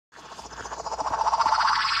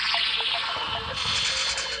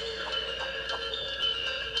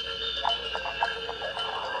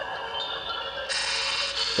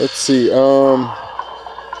Let's see, I'll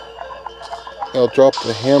drop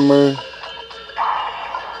the hammer.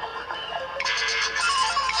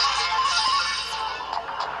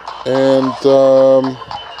 And,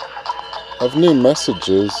 I have new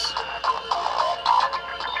messages.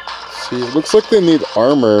 Let's see, it looks like they need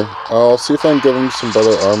armor. I'll see if I can give them some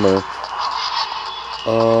better armor.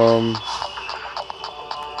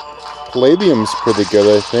 Palladium's pretty good,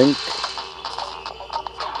 I think.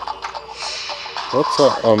 What's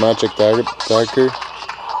that? Oh, magic dagger. So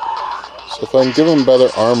if I can give them better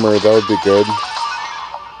armor, that would be good.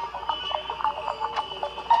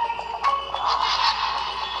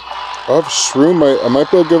 I have shroomite. I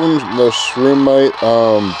might be able to give them the shroomite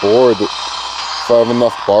board if I have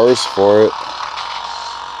enough bars for it.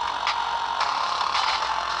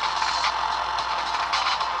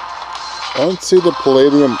 I don't see the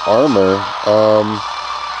palladium armor.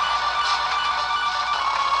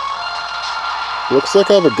 Looks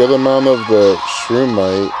like I have a good amount of the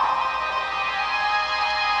shroomite.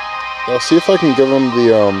 I'll see if I can give them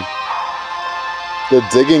the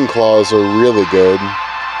digging claws are really good.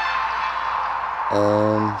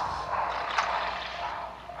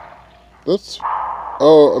 That's...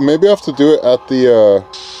 Oh, maybe I have to do it at the,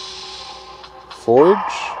 forge?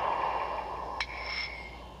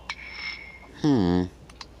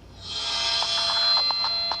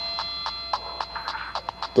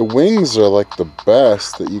 The wings are like the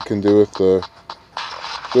best that you can do with the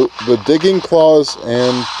digging claws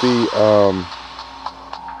and the,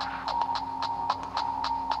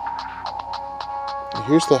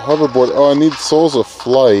 here's the hoverboard. Oh, I need souls of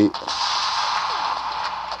flight.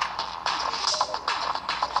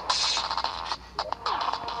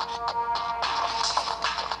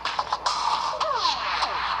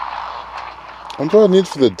 I wonder what I need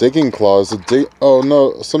for the digging claws. Oh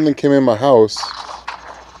no, something came in my house.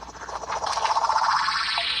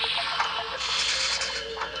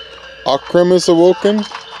 Ocram is awoken.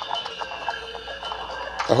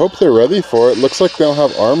 I hope they're ready for it. Looks like they don't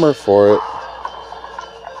have armor for it.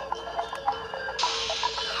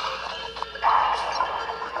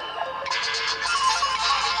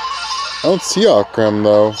 I don't see Ocram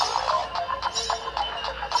though.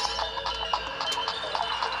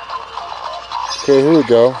 Okay, here we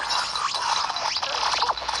go.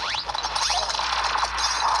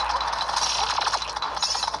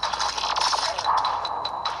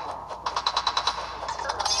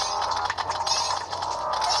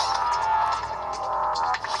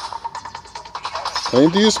 I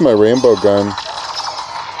need to use my rainbow gun.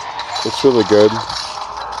 It's really good.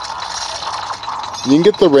 You can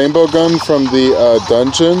get the rainbow gun from the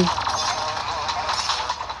dungeon.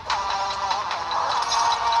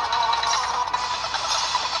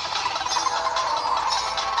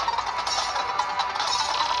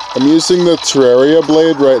 I'm using the terraria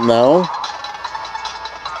blade right now.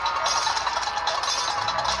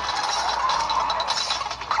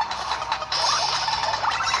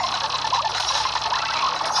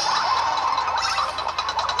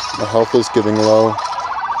 My health is getting low.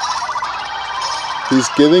 He's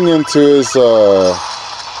getting into his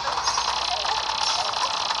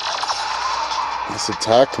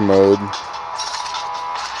attack mode.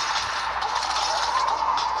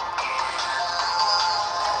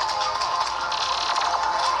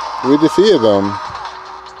 We defeated them.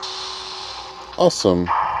 Awesome.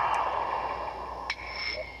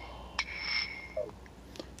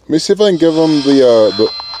 Let me see if I can give him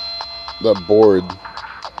that board.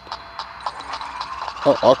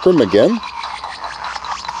 Oh, Ocram again?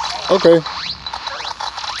 Okay.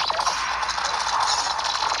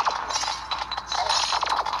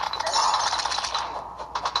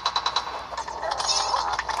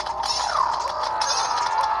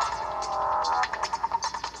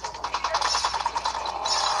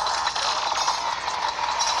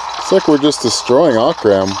 It's like we're just destroying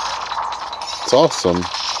Ocram. It's awesome.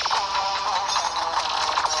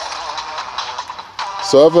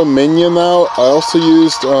 So I have a minion now. I also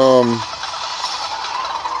used the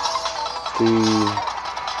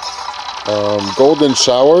golden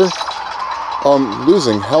shower. I'm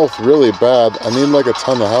losing health really bad. I need like a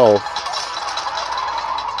ton of health.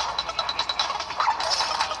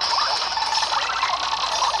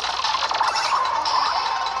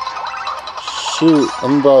 Shoot,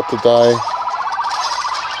 I'm about to die.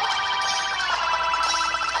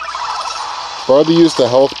 I've already used the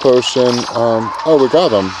health potion. Oh, we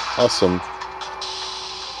got him. Awesome.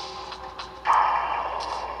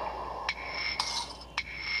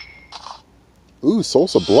 Ooh,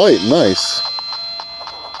 Souls of Blight. Nice.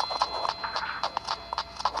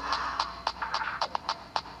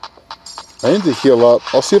 I need to heal up.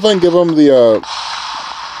 I'll see if I can give him the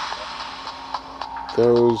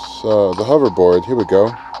goes the hoverboard. Here we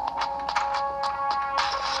go.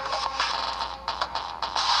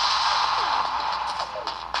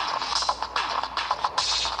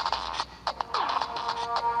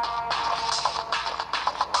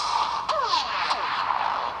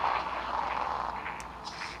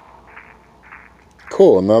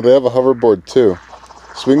 Cool, now they have a hoverboard too.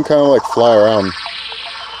 So we can kind of like fly around.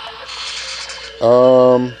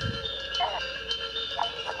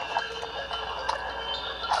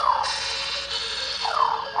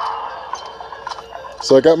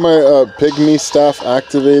 So I got my pygmy staff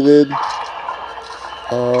activated.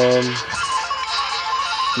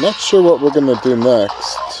 Not sure what we're gonna do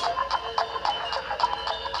next.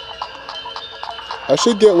 I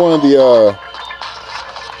should get one of the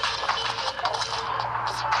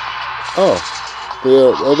oh,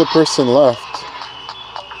 the other person left.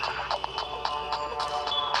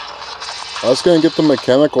 I was gonna get the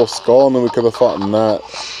mechanical skull and then we could have fought in that.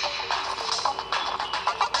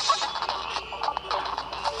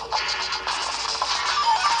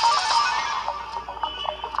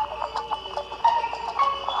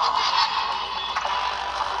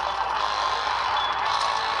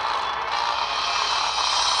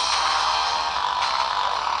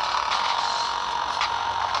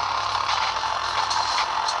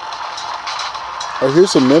 Oh,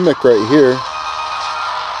 here's a mimic right here.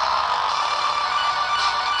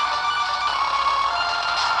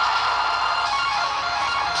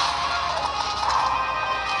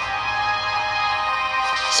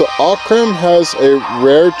 So ocram has a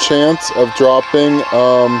rare chance of dropping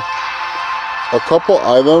a couple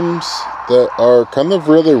items that are kind of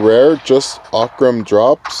really rare, just ocram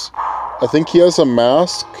drops. I think he has a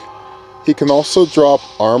mask. He can also drop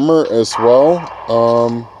armor as well.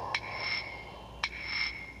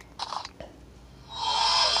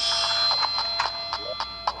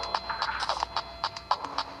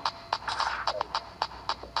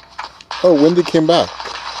 Oh, Wendy came back.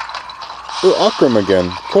 Oh, ocram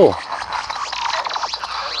again. Cool.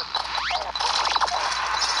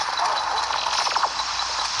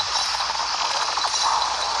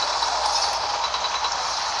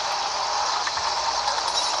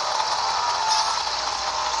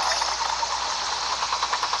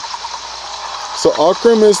 So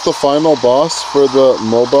ocram is the final boss for the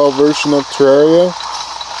mobile version of Terraria.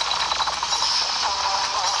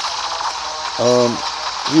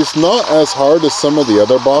 He's not as hard as some of the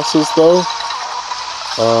other bosses though.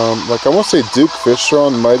 Like I want to say Duke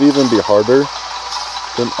Fishron might even be harder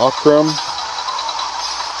than ocram.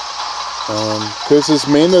 Because his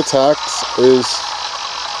main attacks is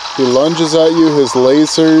he lunges at you, his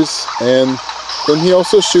lasers, and then he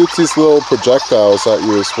also shoots these little projectiles at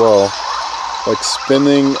you as well. Like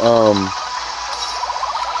spinning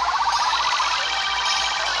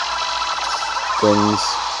things.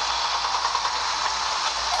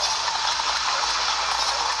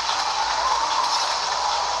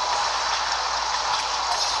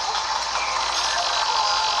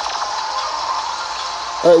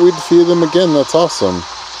 Alright, we defeated him again, that's awesome.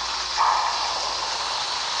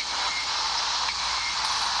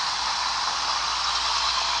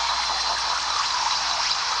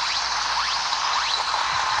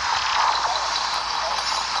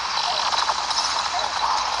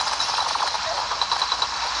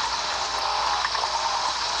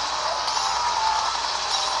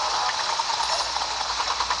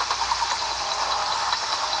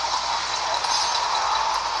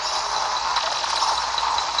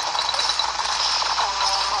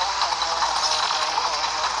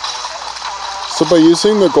 So by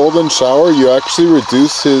using the golden shower, you actually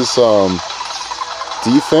reduce his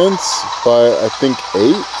defense by, I think,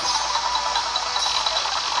 8.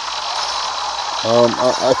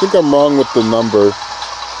 I think I'm wrong with the number.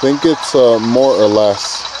 I think it's more or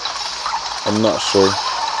less. I'm not sure.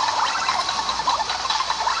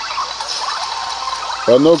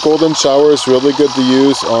 But I know golden shower is really good to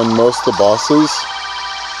use on most of the bosses.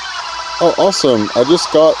 Oh, awesome. I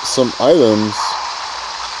just got some items.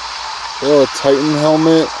 Oh, a Titan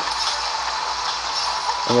helmet.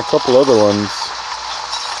 And a couple other ones.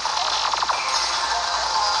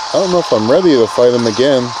 I don't know if I'm ready to fight him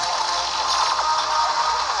again.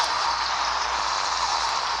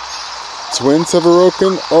 Twins have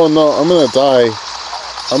awoken? Oh no, I'm gonna die.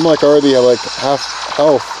 I'm like already at like half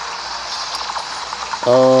health.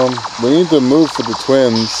 We need to move for the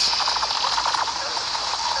twins.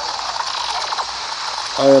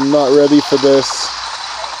 I am not ready for this.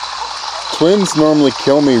 Twins normally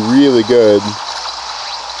kill me really good.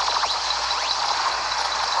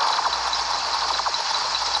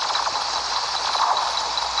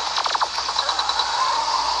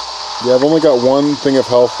 Yeah, I've only got one thing of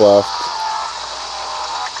health left.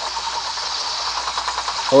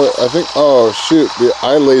 Oh, I think... Oh, shoot. The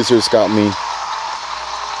eye lasers got me.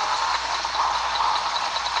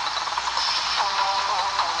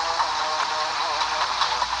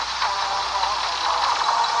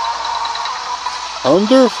 I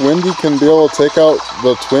wonder if Wendy can be able to take out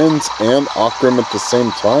the twins and Ocram at the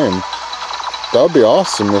same time. That would be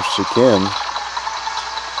awesome if she can.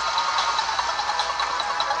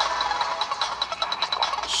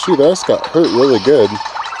 Shoot, I just got hurt really good.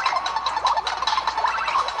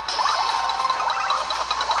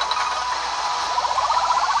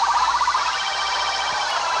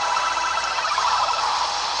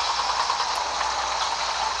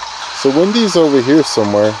 So Wendy's over here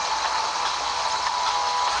somewhere.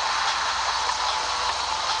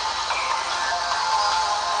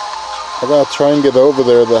 I gotta try and get over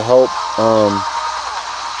there to help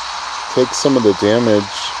take some of the damage.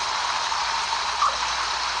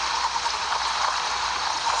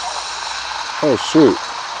 Oh shoot.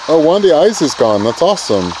 Oh, one of the eyes is gone. That's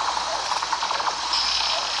awesome.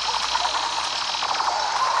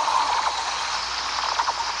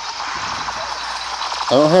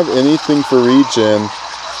 I don't have anything for regen.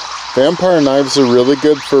 Vampire knives are really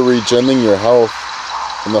good for regenning your health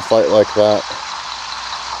in a fight like that.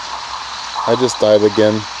 I just died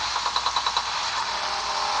again.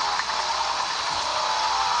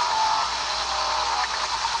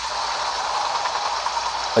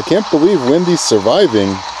 I can't believe Wendy's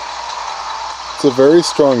surviving. It's a very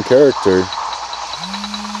strong character.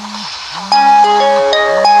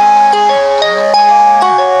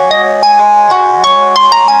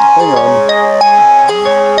 Hang on.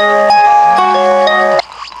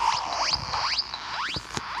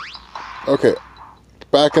 Okay,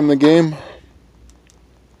 back in the game.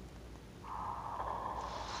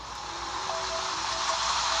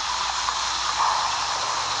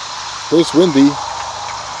 There's Wendy.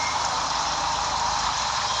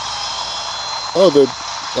 Oh,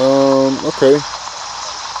 okay.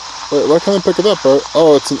 Wait, why can't I pick it up?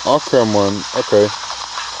 Oh, it's an ocram one. Okay.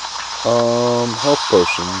 Health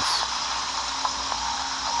potions.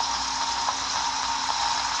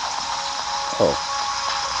 Oh.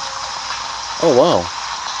 Oh, wow.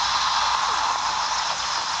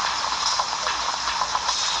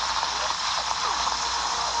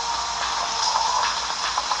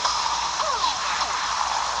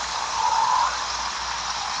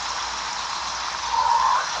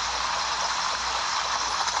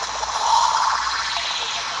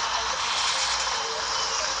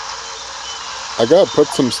 I gotta put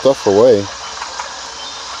some stuff away.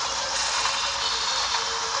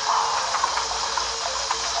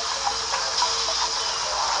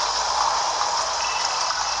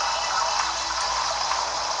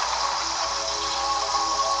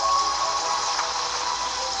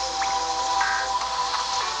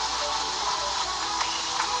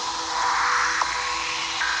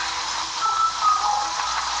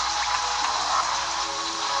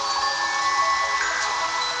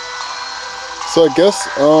 So I guess,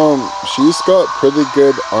 she's got pretty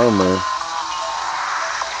good armor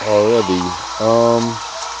already.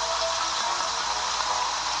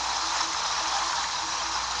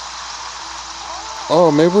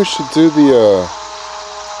 Oh, maybe we should do the,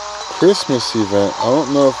 Christmas event. I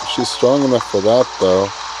don't know if she's strong enough for that, though.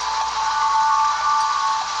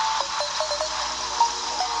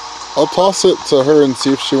 I'll toss it to her and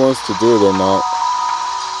see if she wants to do it or not.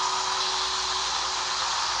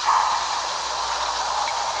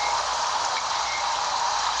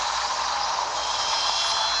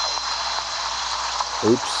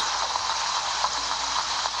 Oops.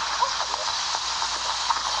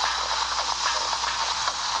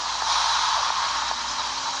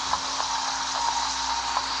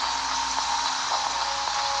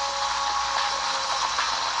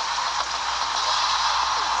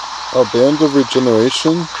 Oh, Band of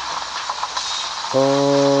Regeneration?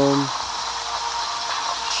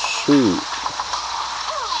 Shoot.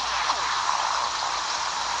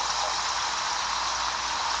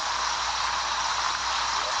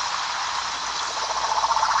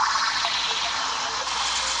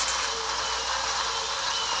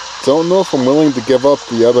 Don't know if I'm willing to give up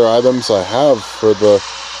the other items I have to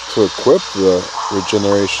equip the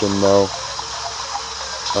regeneration though.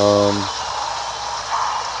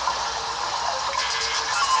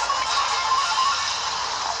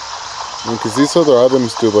 Because these other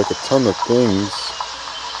items do like a ton of things.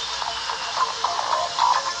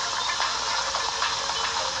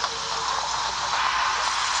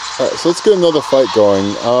 Alright, so let's get another fight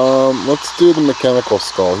going. Let's do the mechanical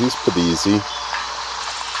skull. He's pretty easy.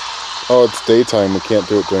 Oh, it's daytime. We can't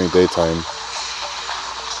do it during daytime.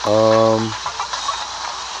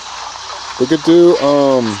 We could do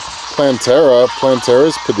Plantera.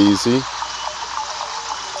 Plantera's pretty easy.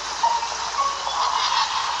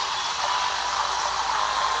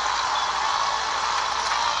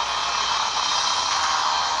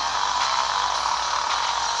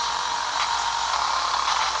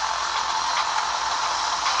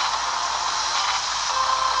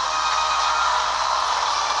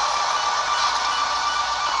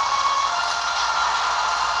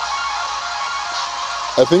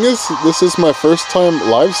 I think this is my first time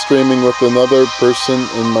live streaming with another person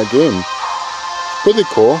in my game. Pretty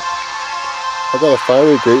cool. I got a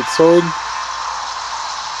fiery greatsword.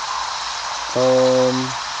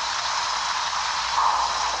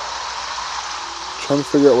 Trying to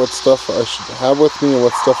figure out what stuff I should have with me and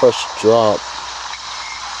what stuff I should drop.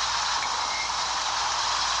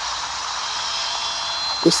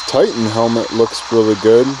 This Titan helmet looks really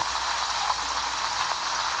good.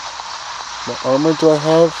 What armor do I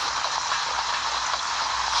have?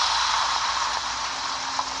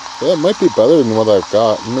 Yeah, it might be better than what I've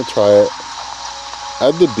got. I'm gonna try it.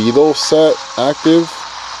 Add the beetle set active.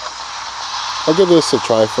 I'll give this a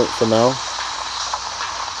try for now.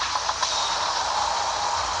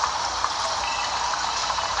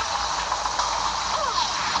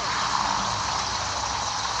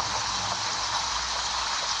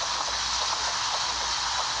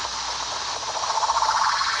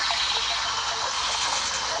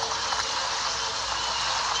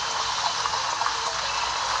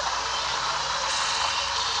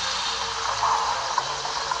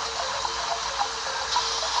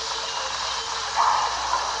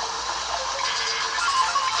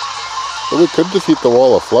 But we could defeat the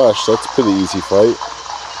wall of flesh. That's a pretty easy fight.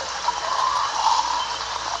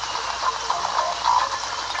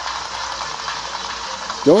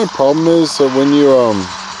 The only problem is when you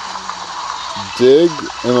dig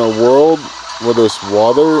in a world where there's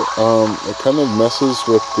water, it kind of messes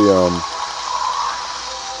with the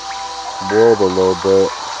world a little bit.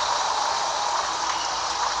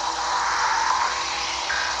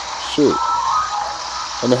 Shoot.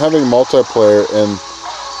 I mean, having multiplayer and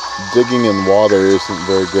digging in water isn't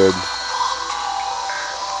very good.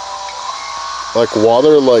 Like,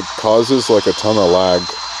 water causes a ton of lag.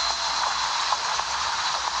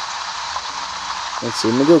 Let's see,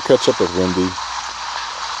 I'm gonna go catch up with Wendy.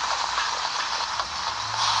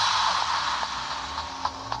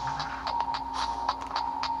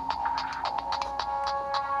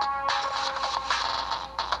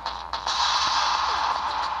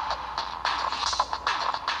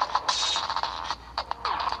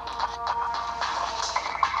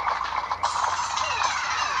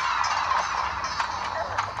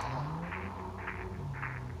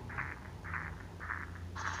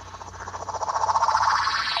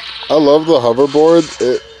 I love the hoverboard.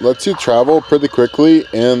 It lets you travel pretty quickly,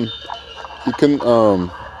 and you can kind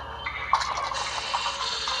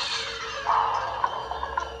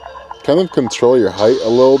of control your height a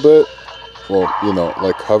little bit. Well, you know,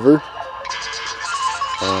 like hover.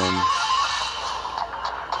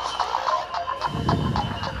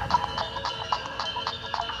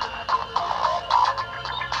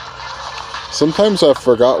 Sometimes I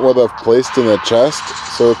forgot what I've placed in a chest,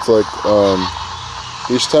 so it's like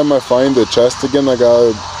each time I find a chest again, I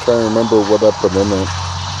gotta try and remember what I put in it.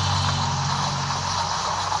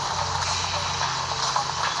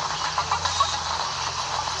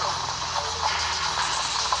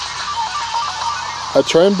 I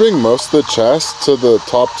try and bring most of the chests to the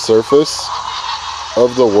top surface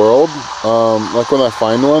of the world. Like when I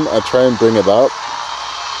find one, I try and bring it up.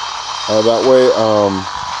 That way,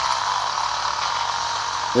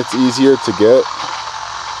 it's easier to get.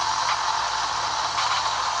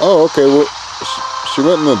 Oh, okay, well, she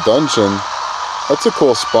went in the dungeon. That's a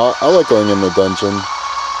cool spot. I like going in the dungeon.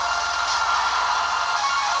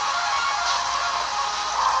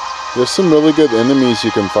 There's some really good enemies you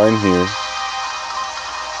can find here.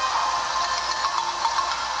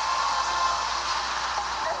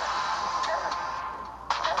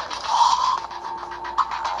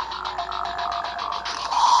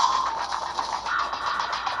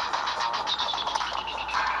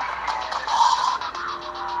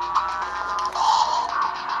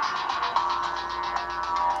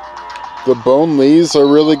 The bone leaves are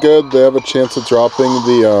really good. They have a chance of dropping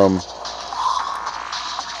the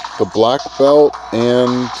black belt,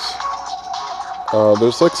 and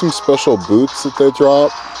there's like some special boots that they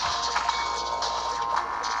drop.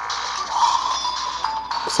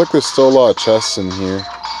 Looks like there's still a lot of chests in here.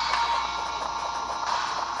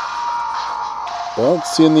 I don't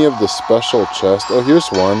see any of the special chests. Oh, here's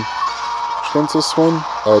one. Which one's this one?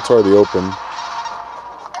 Oh, it's already open.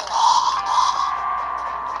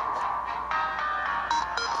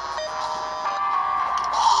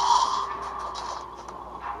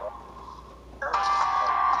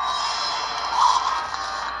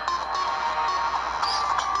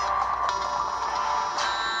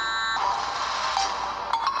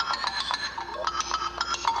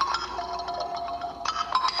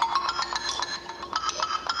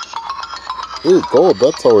 Ooh, gold,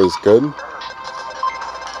 that's always good.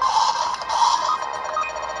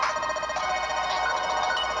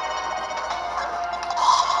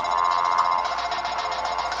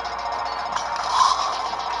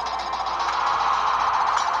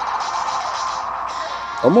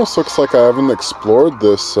 Almost looks like I haven't explored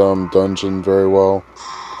this dungeon very well.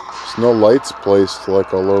 There's no lights placed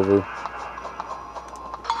like all over.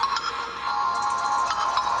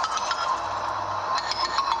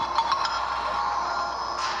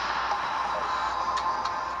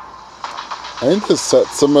 I need to set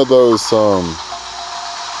some of those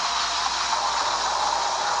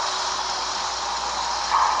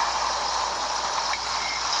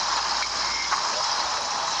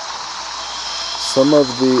some of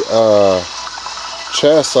the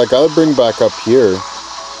chests I gotta bring back up here.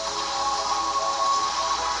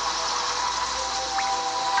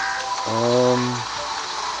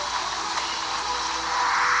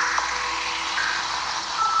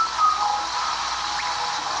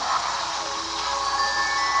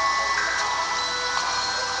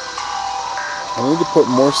 I need to put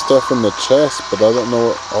more stuff in the chest, but I don't know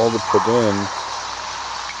what all to put in.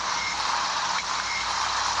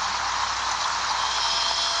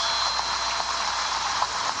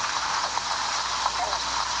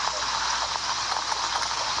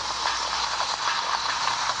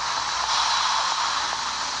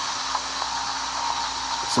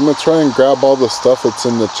 So I'm going to try and grab all the stuff that's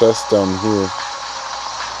in the chest down here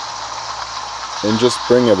and just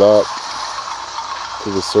bring it up to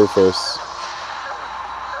the surface.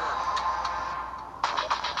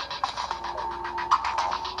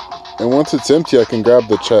 And once it's empty, I can grab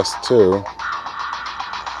the chest too.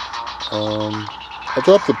 I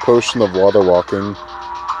dropped the potion of water walking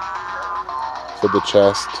for the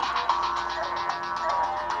chest.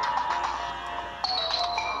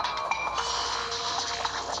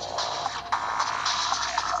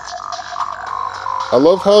 I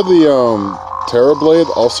love how the Terra Blade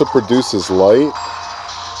also produces light.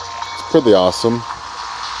 It's pretty awesome.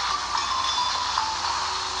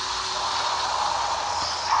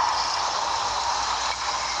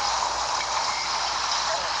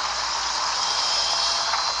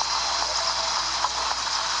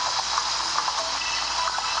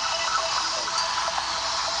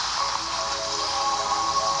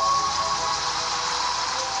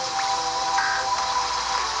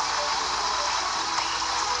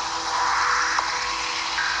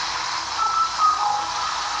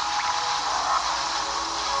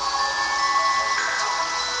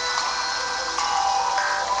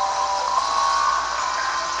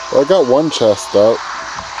 Well, I got one chest up.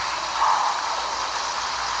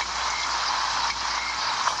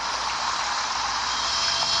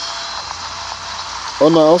 Oh,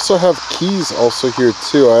 and I also have keys also here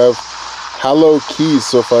too. I have hollow keys,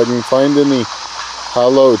 so if I can find any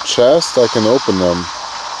hollow chests, I can open them.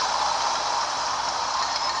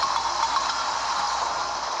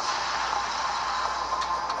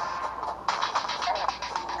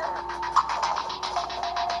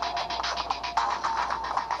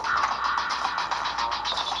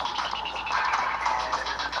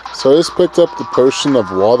 So I just picked up the potion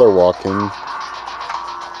of water walking.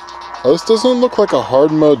 Oh, this doesn't look like a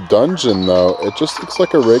hard mode dungeon though. It just looks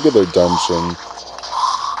like a regular dungeon.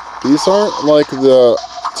 These aren't like the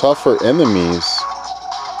tougher enemies.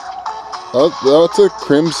 That's a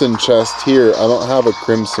crimson chest here. I don't have a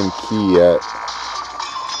crimson key yet.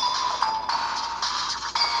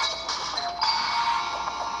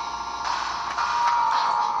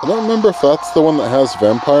 I don't remember if that's the one that has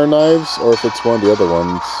vampire knives or if it's one of the other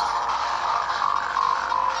ones.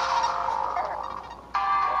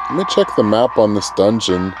 Let me check the map on this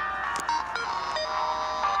dungeon.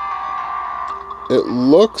 It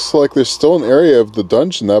looks like there's still an area of the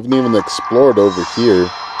dungeon I haven't even explored over here.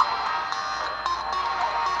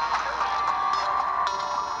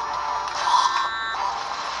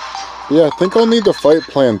 Yeah, I think I'll need to fight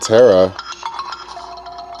Plantera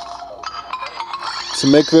to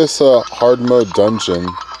make this a hard mode dungeon.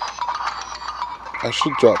 I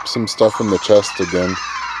should drop some stuff in the chest again.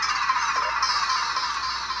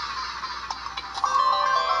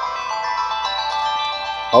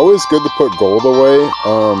 Always good to put gold away,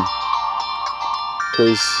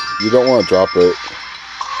 because you don't want to drop it.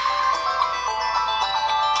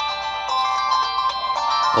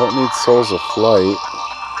 Oh, it needs Souls of Flight.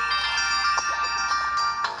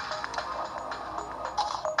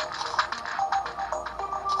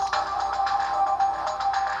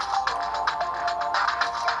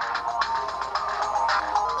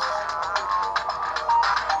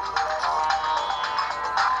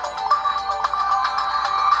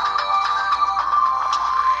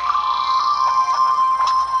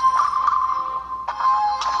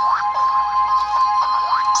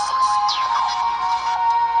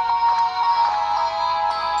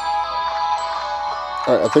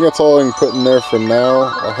 Alright, I think that's all I can put in there for now.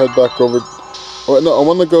 I'll head back over. Oh no, I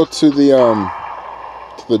want to go to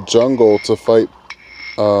the jungle to fight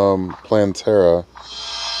Plantera.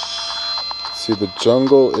 See, the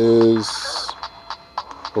jungle is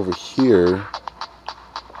over here.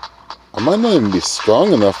 I might not even be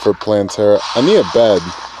strong enough for Plantera. I need a bed.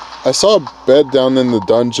 I saw a bed down in the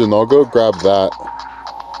dungeon. I'll go grab that.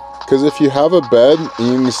 Because if you have a bed and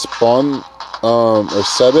you can spawn or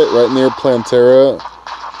set it right near Plantera,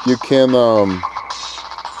 you can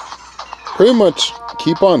pretty much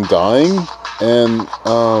keep on dying, and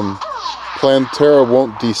Plantera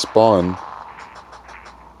won't despawn.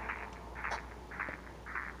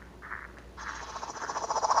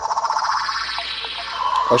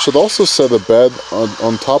 I should also set a bed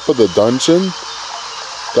on top of the dungeon.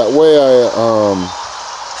 That way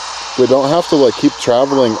we don't have to like keep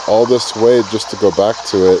traveling all this way just to go back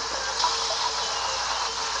to it.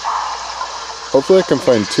 Hopefully I can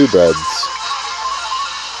find 2 beds.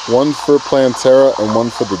 One for Plantera and one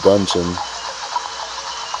for the dungeon.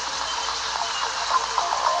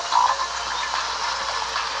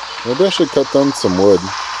 Maybe I should cut down some wood.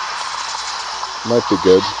 Might be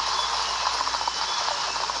good.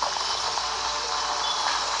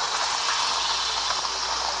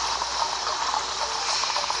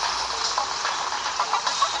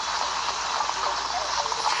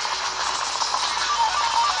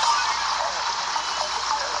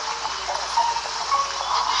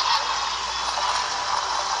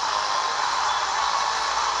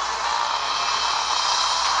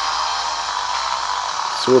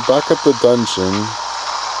 So we're back at the dungeon.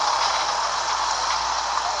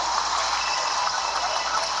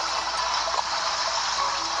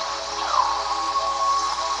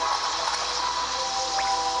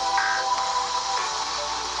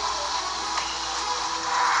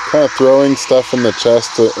 Kind of throwing stuff in the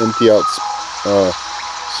chest to empty out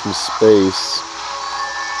some space.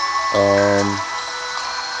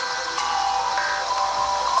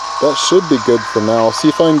 That should be good for now. I'll see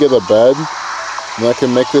if I can get a bed. And I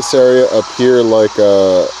can make this area appear like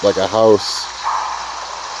a house,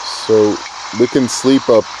 so we can sleep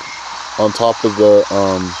up on top of the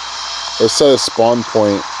or set a spawn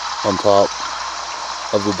point on top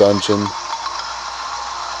of the dungeon.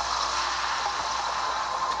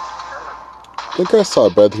 I think I saw a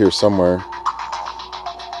bed here somewhere.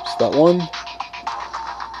 Is that one?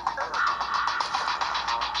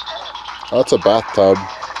 Oh, that's a bathtub.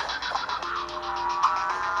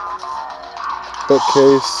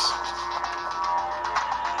 Bookcase.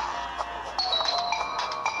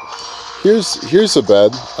 Here's a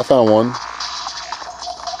bed. I found one.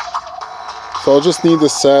 So I'll just need to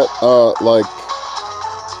set like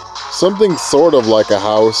something sort of like a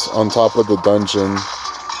house on top of the dungeon.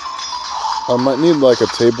 I might need like a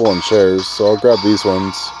table and chairs, so I'll grab these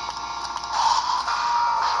ones.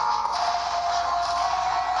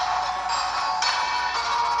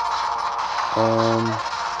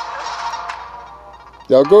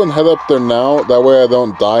 Yeah, I'll go and head up there now. That way I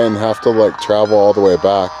don't die and have to like travel all the way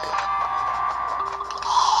back.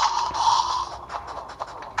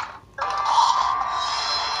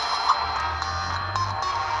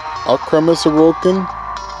 Ocram is awoken.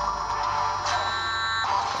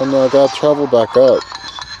 Oh no, I gotta travel back up.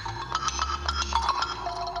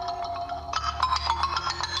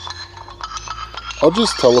 I'll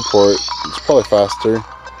just teleport. It's probably faster.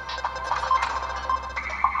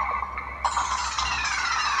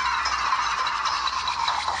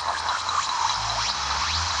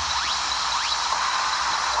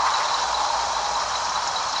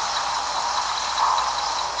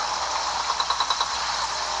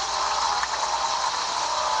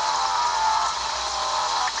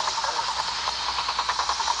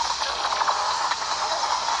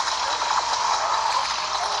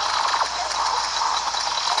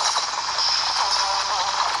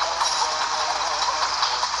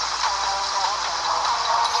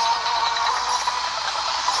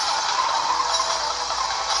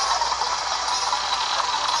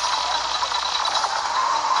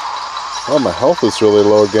 Oh, my health is really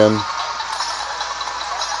low again.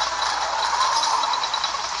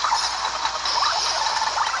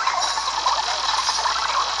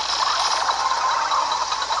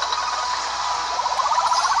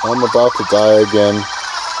 I'm about to die again.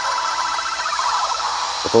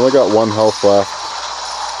 I've only got 1 health left.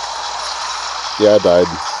 Yeah, I died.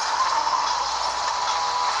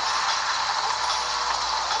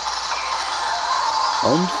 I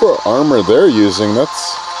wonder what armor they're using.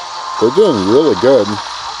 They're doing really good.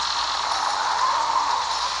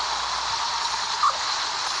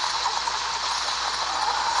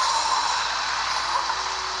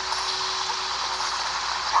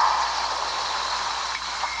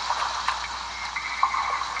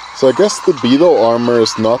 So I guess the beetle armor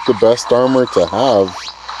is not the best armor to have.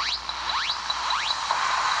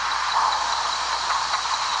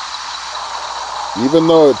 Even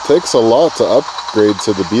though it takes a lot to upgrade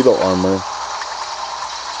to the beetle armor.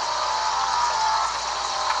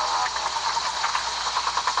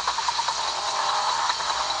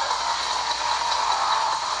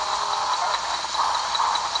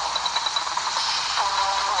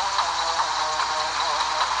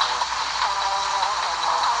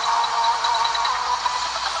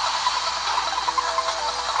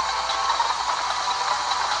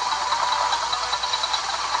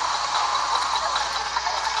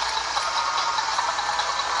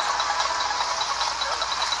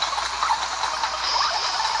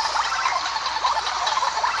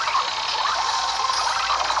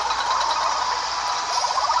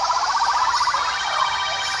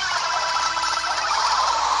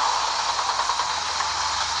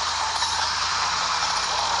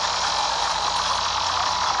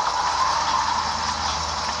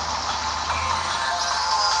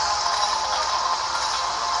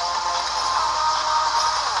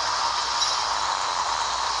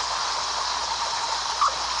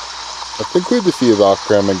 I think we defeated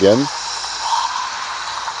ocram again.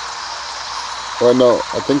 Oh no,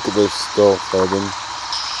 I think they're still fighting.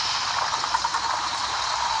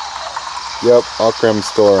 Yep, ocram's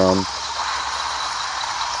still around.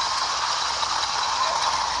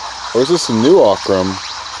 Or is this a new ocram?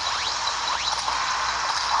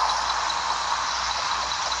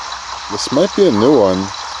 This might be a new one.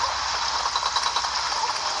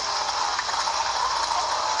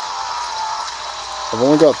 I've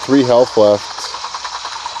only got 3 health left.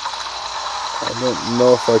 I don't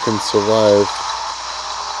know if I can survive.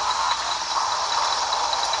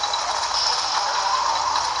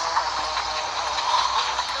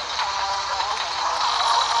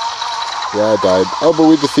 Yeah, I died. Oh, but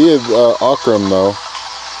we defeated ocram though.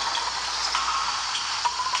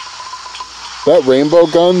 That rainbow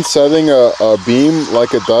gun setting a beam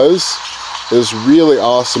like it does is really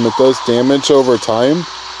awesome. It does damage over time.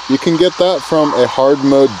 You can get that from a hard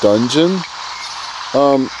mode dungeon.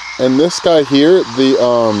 And this guy here, the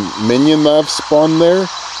minion that I've spawned there,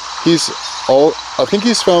 I think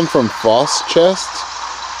he's found from Foss Chest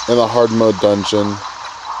in a hard mode dungeon.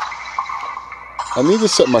 I need to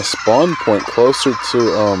set my spawn point closer to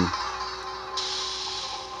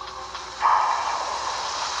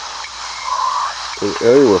the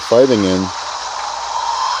area we're fighting in.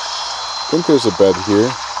 I think there's a bed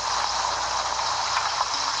here.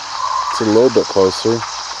 It's a little bit closer.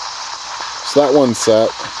 So that one's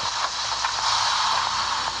set.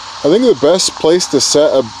 I think the best place to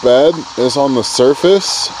set a bed is on the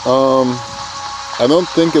surface. I don't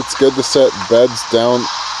think it's good to set beds down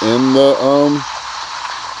in the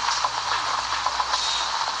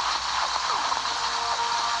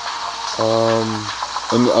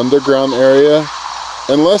underground area,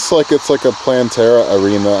 unless like it's like a Plantera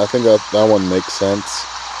arena. I think that one makes sense,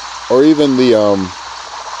 or even the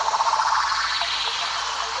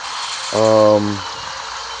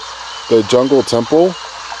jungle temple.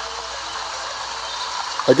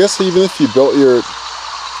 I guess even if you built your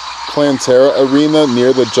Plantera arena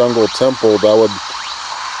near the jungle temple, that would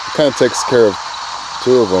kind of takes care of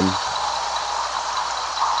 2 of them.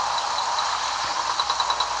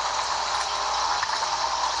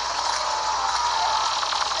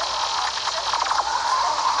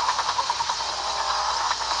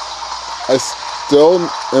 I still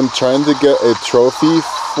am trying to get a trophy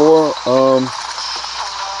for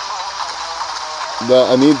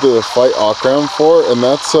that I need to fight ocram for, and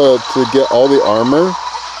that's to get all the armor.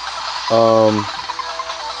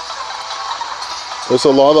 There's a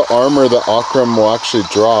lot of armor that ocram will actually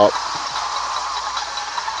drop.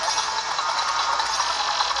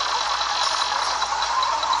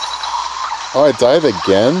 Oh, I died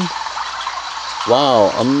again?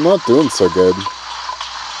 Wow, I'm not doing so good.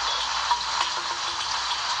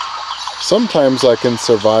 Sometimes I can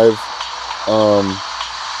survive for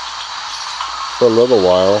a little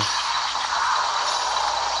while.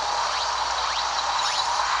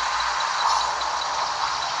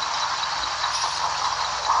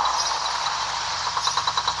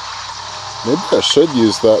 Maybe I should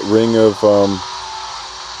use that ring of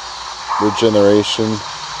regeneration.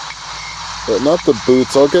 But not the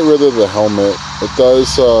boots. I'll get rid of the helmet. It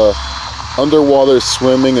does underwater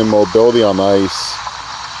swimming and mobility on ice.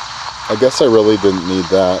 I guess I really didn't need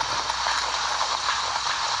that.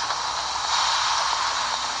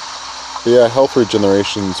 But yeah, health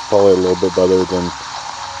regeneration is probably a little bit better than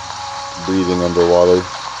breathing underwater.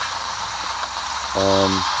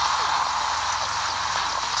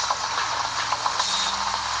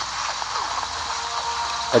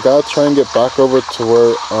 I gotta try and get back over to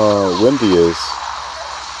where Windy is.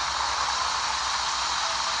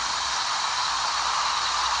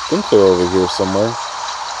 I think they're over here somewhere.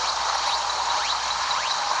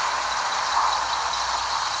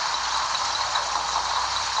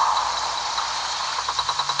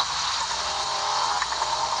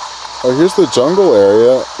 Oh, here's the jungle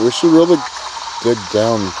area. We should really dig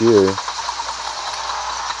down here.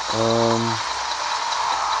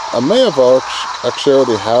 I may have actually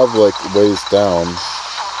already have like ways down.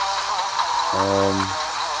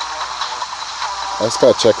 I just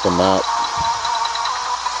gotta check the map.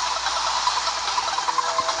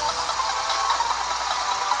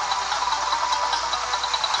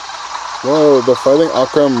 Whoa, they're fighting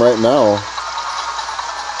Ocram right now.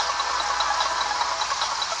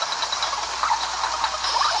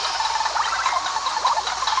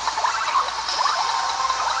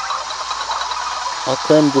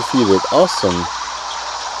 Ocram defeated. Awesome.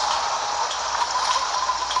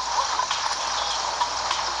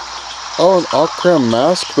 Oh, an Ocram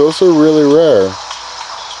mask? Those are really rare.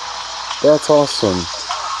 That's awesome.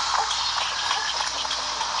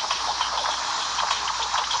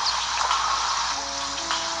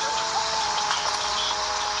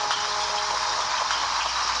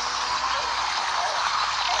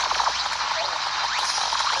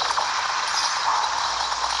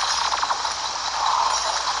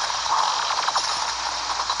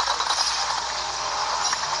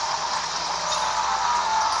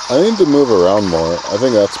 I need to move around more. I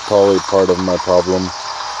think that's probably part of my problem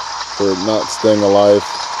for not staying alive.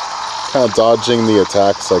 Kind of dodging the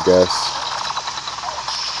attacks, I guess.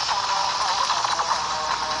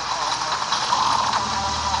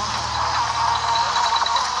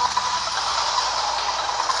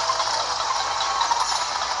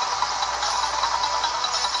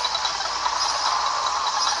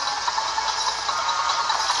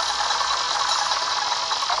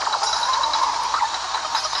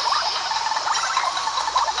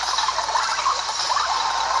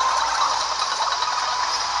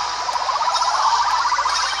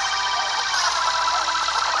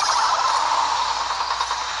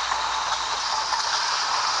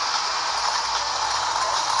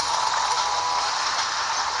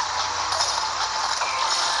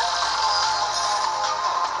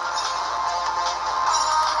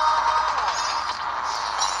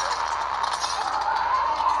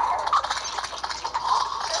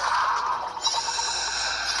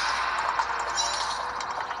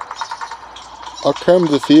 Ocram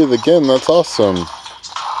defeated again, that's awesome.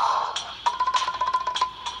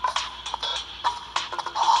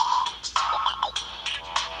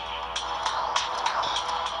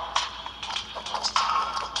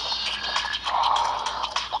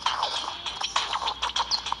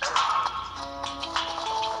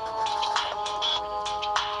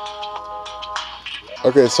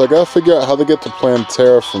 Okay, so I gotta figure out how to get to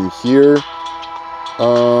Plantera from here.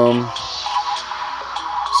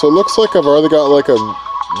 So it looks like I've already got like a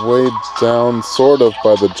way down, sort of,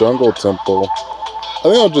 by the jungle temple. I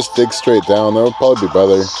think I'll just dig straight down. That would probably be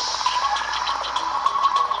better.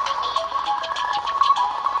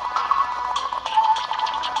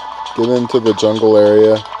 Get into the jungle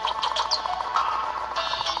area.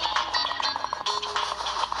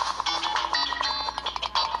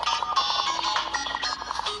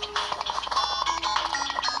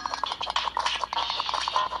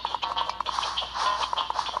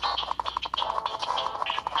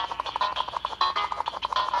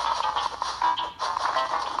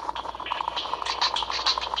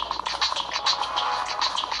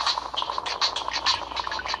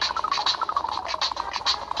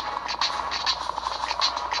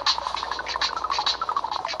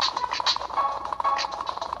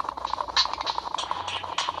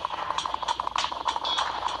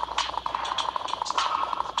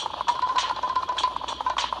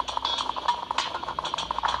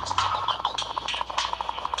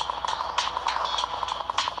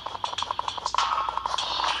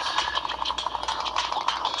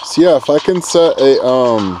 So yeah, if I can set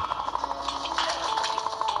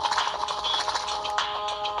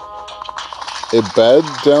a bed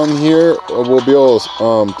down here, we'll be able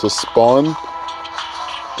to spawn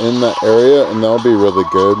in that area, and that'll be really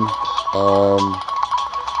good.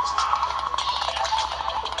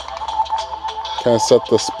 Kind of set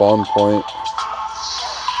the spawn point.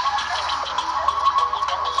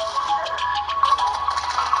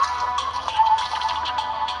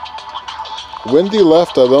 Windy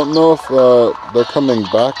left. I don't know if they're coming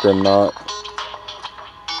back or not.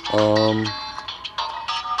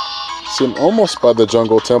 See, I'm almost by the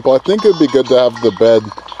jungle temple. I think it'd be good to have the bed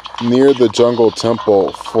near the jungle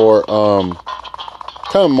temple for kind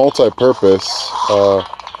of multi-purpose.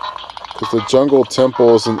 Because the jungle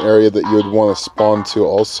temple is an area that you would want to spawn to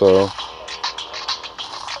also.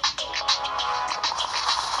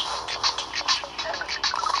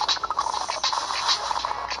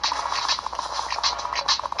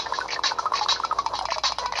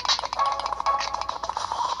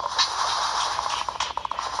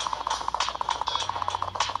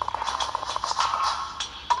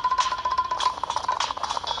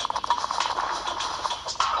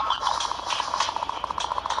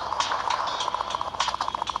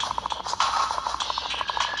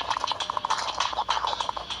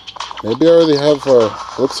 Maybe I already have a...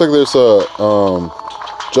 Looks like there's a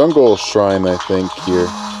jungle shrine, I think, here.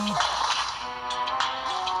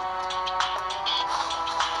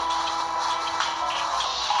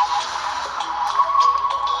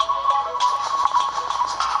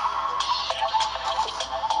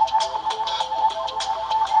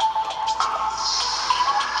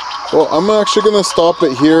 Well, I'm actually going to stop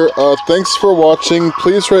it here. Thanks for watching.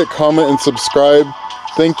 Please rate, comment, and subscribe.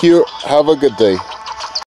 Thank you. Have a good day.